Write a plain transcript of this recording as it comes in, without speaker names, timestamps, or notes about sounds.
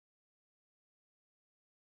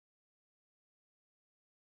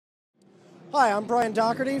Hi, I'm Brian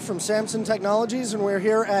Doherty from Samson Technologies, and we're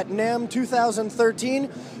here at NAMM 2013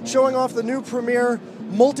 showing off the new premier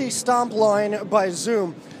MultiStomp line by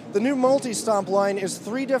Zoom. The new MultiStomp line is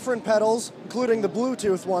 3 different pedals, including the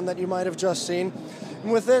Bluetooth one that you might have just seen.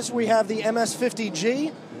 And with this, we have the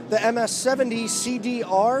MS50G, the MS70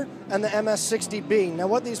 CDR, and the MS60B. Now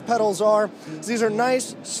what these pedals are, is these are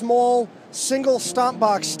nice, small, single stomp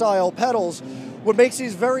box style pedals. What makes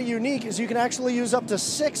these very unique is you can actually use up to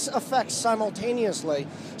 6 effects simultaneously.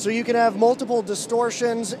 So you can have multiple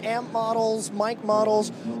distortions, amp models, mic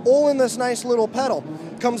models, all in this nice little pedal.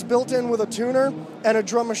 Comes built in with a tuner and a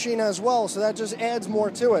drum machine as well, so that just adds more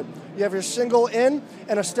to it. You have your single in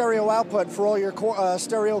and a stereo output for all your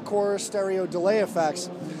stereo chorus, stereo delay effects.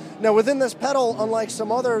 Now within this pedal, unlike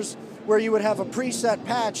some others, where you would have a preset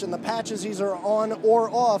patch and the patches either on or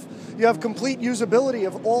off, you have complete usability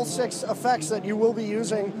of all 6 effects that you will be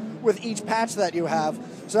using with each patch that you have.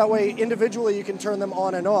 So that way, individually, you can turn them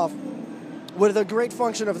on and off. What the great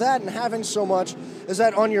function of that and having so much is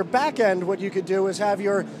that on your back end, what you could do is have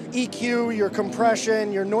your EQ, your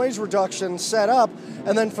compression, your noise reduction set up,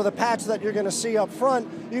 and then for the patch that you're going to see up front,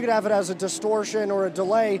 you could have it as a distortion or a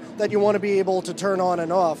delay that you want to be able to turn on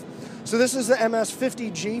and off. So this is the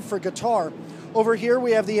MS50G for guitar. Over here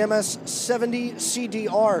we have the MS70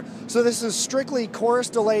 CDR. So this is strictly chorus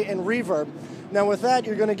delay and reverb. Now with that,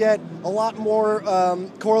 you're going to get a lot more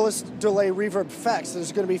chorus delay reverb effects.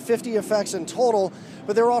 There's going to be 50 effects in total,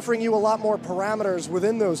 but they're offering you a lot more parameters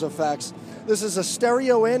within those effects. This is a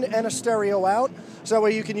stereo in and a stereo out, so that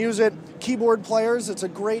way you can use it. Keyboard players, it's a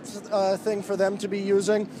great thing for them to be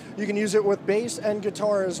using. You can use it with bass and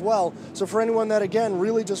guitar as well. So for anyone that, again,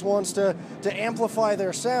 really just wants to amplify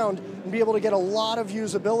their sound and be able to get a lot of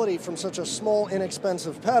usability from such a small,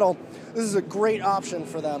 inexpensive pedal, this is a great option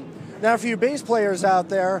for them. Now, for you bass players out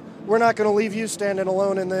there, we're not going to leave you standing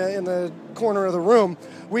alone in the corner of the room.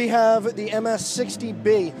 We have the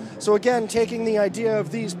MS60B. So again, taking the idea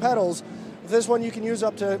of these pedals, this one you can use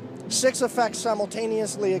up to 6 effects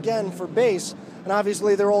simultaneously, again, for bass. And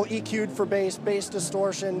obviously, they're all EQ'd for bass, bass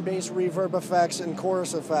distortion, bass reverb effects, and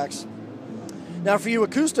chorus effects. Now, for you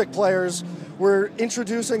acoustic players, we're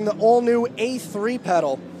introducing the all-new A3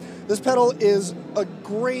 pedal. This pedal is a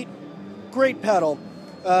great pedal.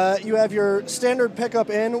 You have your standard pickup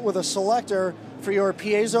in with a selector for your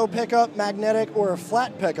piezo pickup, magnetic, or a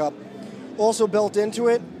flat pickup. Also built into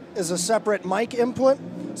it is a separate mic input.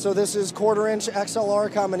 So this is 1/4-inch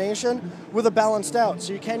XLR combination with a balanced out.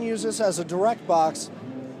 So you can use this as a direct box.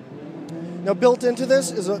 Now built into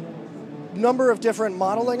this is a number of different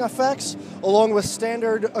modeling effects along with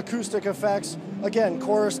standard acoustic effects. Again,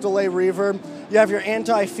 chorus, delay, reverb. You have your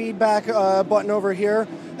anti-feedback button over here.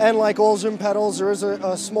 And like all Zoom pedals, there is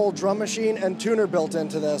a small drum machine and tuner built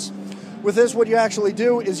into this. With this, what you actually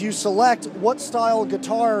do is you select what style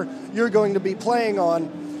guitar you're going to be playing on.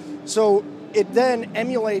 So it then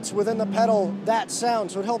emulates within the pedal that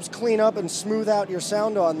sound, so it helps clean up and smooth out your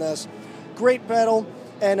sound on this. Great pedal,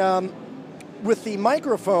 and with the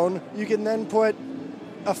microphone, you can then put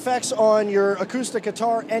effects on your acoustic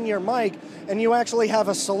guitar and your mic, and you actually have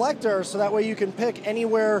a selector, so that way you can pick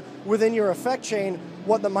anywhere within your effect chain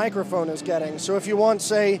what the microphone is getting. So if you want,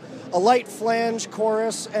 say, a light flange,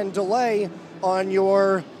 chorus, and delay on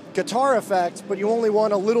your guitar effect, but you only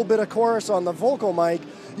want a little bit of chorus on the vocal mic,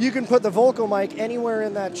 you can put the vocal mic anywhere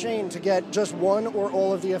in that chain to get just one or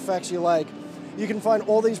all of the effects you like. You can find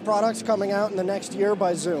all these products coming out in the next year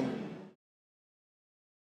by Zoom.